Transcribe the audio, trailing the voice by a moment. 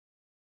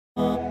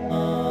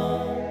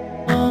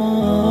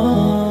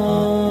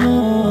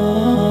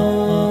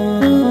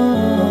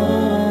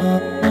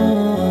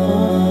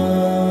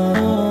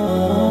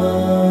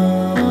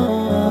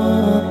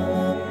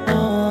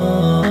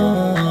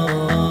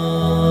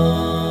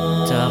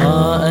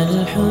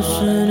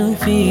الحسن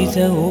في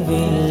ثوب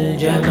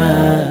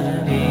الجمال،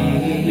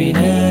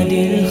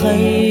 بنادي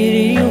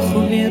الخير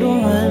يخبر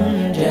عن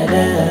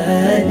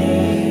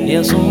جلالي،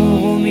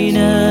 يصوغ من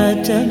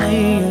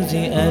التميز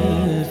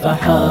ألف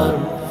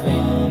حرف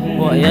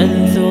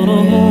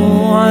وينثره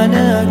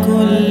على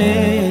كل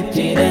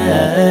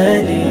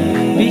ابتلال.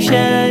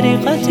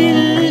 بشارقة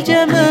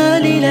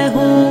الجمال له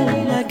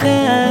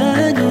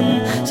مكان،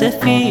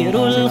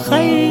 سفير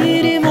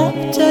الخير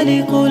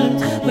مؤتلق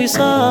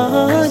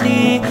الوصال،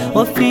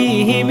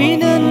 وفيه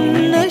من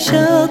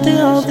النشاط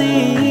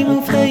عظيم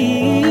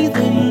فيض،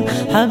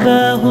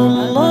 حباه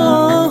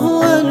الله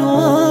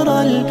أنوار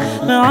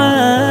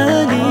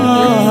المعالي.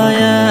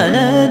 يا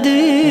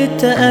نادي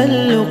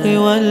التألق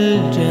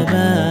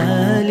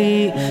والجمال،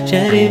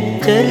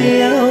 شربت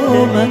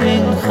اليوم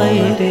من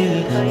خير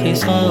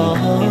الخصال،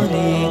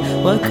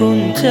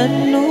 وكنت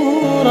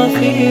النور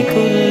في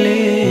كل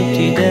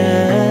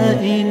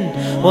ابتداء،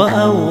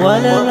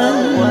 وأول من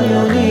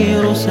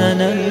ينير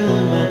سنى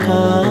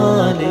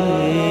المقال.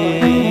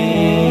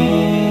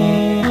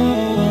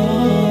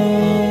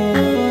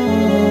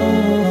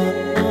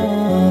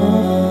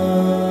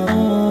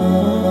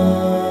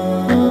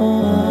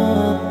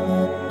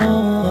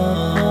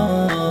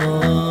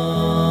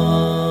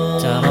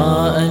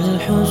 تراءى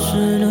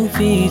الحسن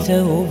في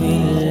ثوب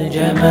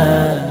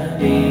الجمال،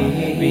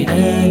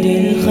 بنادي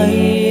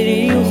الخير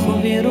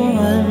يخبر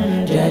عن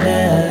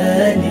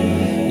جلالي،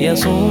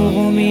 يصوغ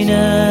من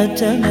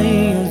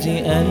التميز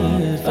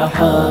ألف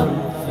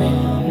حرف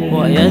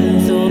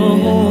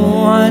وينثره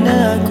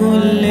على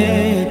كل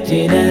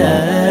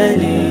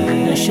ابتلال.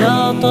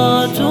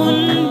 نشاطات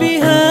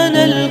بها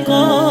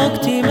نلقى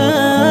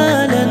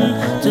اكتمالا،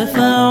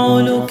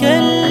 تفاعلك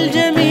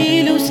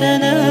الجميل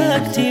سنا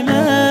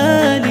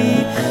اكتمالي،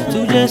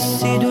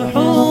 تجسد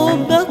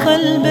حب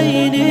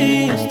قلبين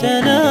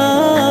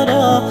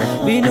استنارا،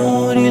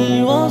 بنور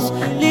الوصل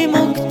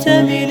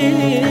مكتمل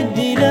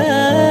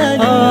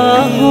الدلال.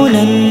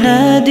 هنا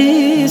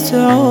النادي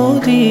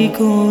السعودي،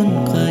 كن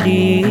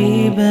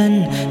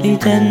قريبا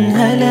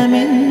لتنهل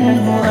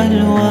منه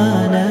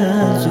ألوان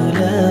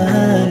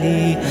الزلال.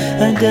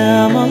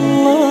 أدام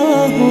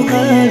الله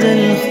هذا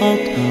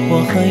الخط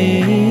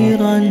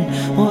وخيرا،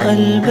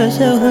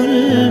 وألبسه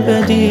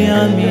البديع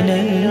من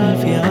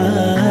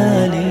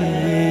الفعال.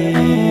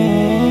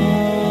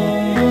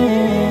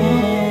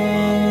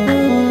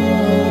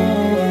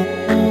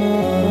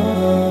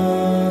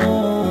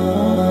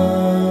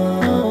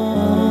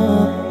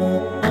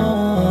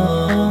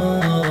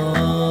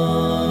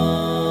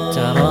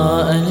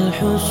 تراءى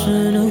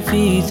الحسن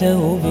في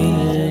ثوب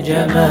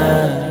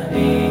الجمال،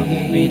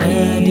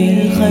 بنادي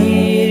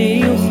الخير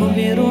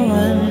يخبر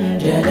عن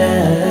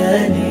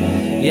جلالي،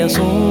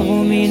 يصوغ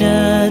من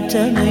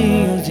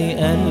التميز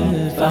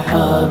ألف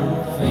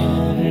حرف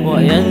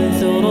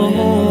وينثره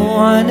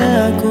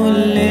على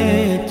كل